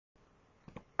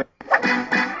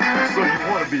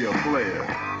want to be a player,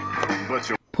 but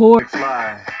you're Poor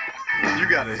fly. You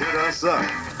gotta hit us up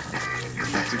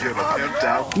to get a pimped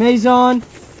out. Maison.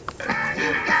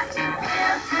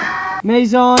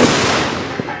 Maison.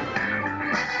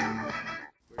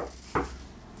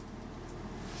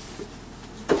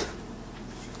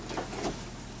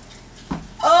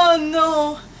 Oh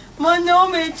non, mon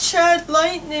nom est Chad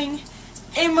Lightning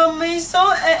et ma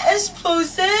maison est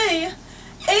explosée.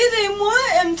 Aidez-moi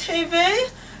MTV,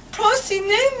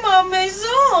 procinez ma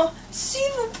maison,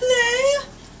 s'il vous plaît.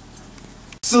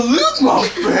 Salute, mon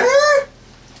frère!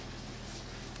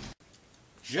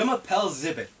 Je m'appelle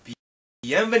Zibit.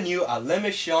 Bienvenue à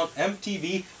l'émission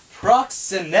MTV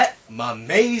Proxénète ma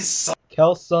maison.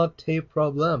 Quels sont tes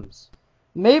problèmes?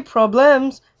 Mes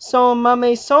problèmes sont ma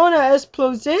maison a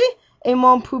explosé et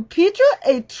mon pupitre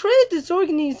est très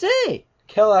désorganisé.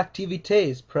 Quelles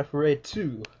activités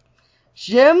préfères-tu?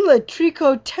 J'aime le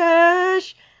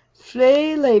tricotage,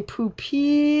 faire les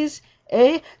pupilles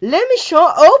et l'émission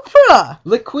Oprah.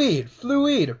 Liquide,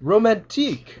 fluide,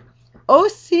 romantique.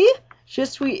 Aussi, je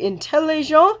suis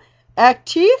intelligent,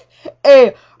 actif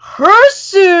et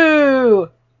reçu. You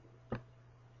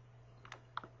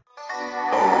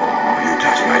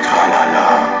touch my tra-la-la.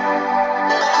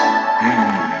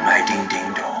 My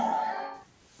ding-ding-dong.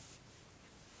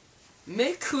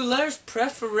 Mes couleurs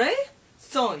préférées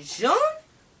sont jaune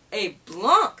et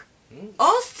blanc.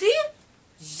 Aussi,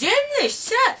 j'aime les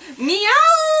chats.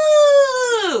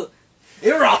 Miaou!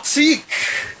 Érotique!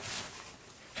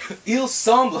 Il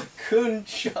semble qu'un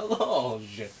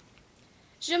challenge.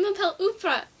 Je m'appelle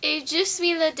Oprah et je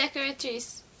suis la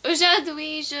décoratrice.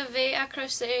 Aujourd'hui, je vais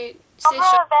accrocher ces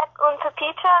choses. Avec un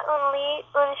pupitre, un lit,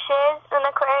 une chaise, un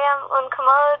aquarium, une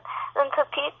commode, une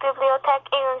petite bibliothèque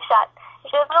et un chat.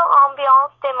 Je veux une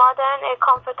ambiance moderne et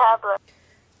confortable.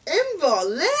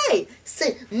 Emilly,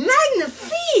 c'est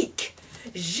magnifique!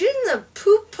 Je ne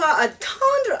peux pas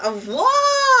attendre à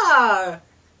voir!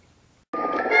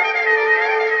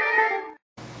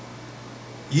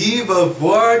 Il va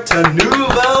voir ta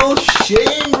nouvelle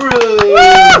chambre.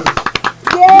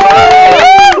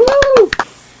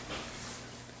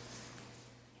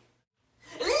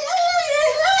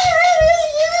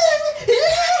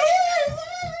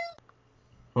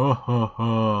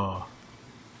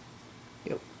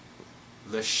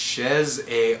 La chaise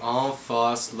est en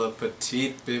face la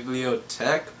petite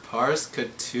bibliothèque parce que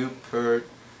tu peux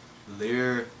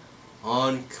lire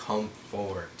en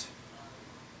confort.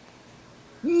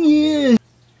 Yeah.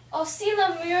 Aussi,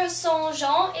 les murs sont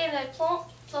jaunes et le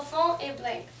plafond est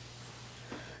blanc.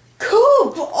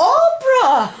 Coupe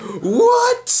Oprah!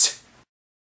 What?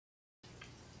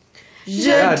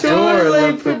 J'adore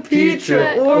les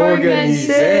pupitres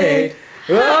organisés.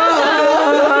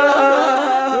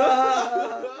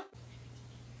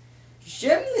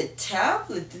 J'aime les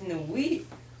tables de nuit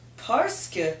parce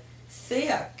que c'est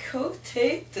à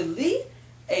côté du lit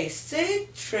et c'est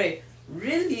très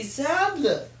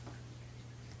réalisable.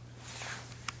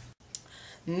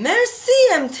 Merci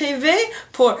MTV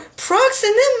pour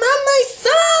proxéner ma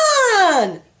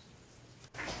maison.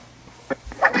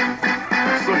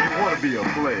 So you want to be a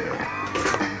player,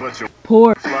 but you're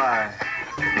Poor fly.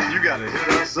 You gotta hit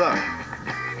us up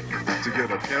to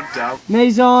get a pimped out.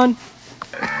 Maison.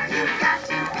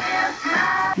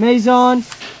 Maison.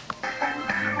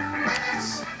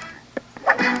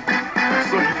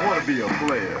 So you want to be a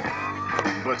player,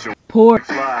 but you're Poor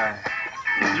fly.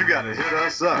 You gotta hit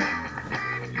us up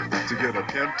to get a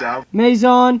pimped out.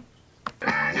 Maison.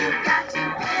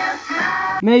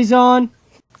 Maison.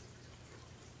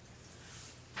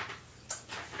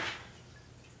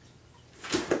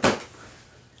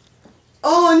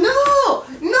 Oh no!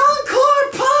 Non-core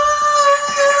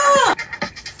pas!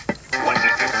 What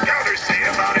does the scouter say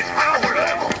about his power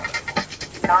level?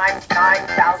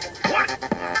 9,000. What?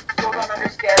 Still don't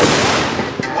understand.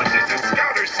 What does the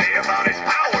scouter say about his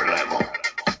power level?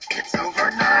 It's over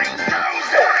 9,000.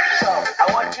 So, I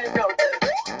want you to know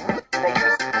they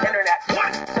use the internet.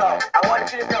 What? So, I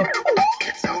want you to know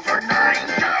It's over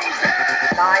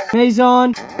 9,000. 9.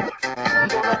 Maison.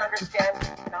 Still don't understand.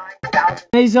 9,000.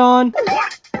 Maison. What?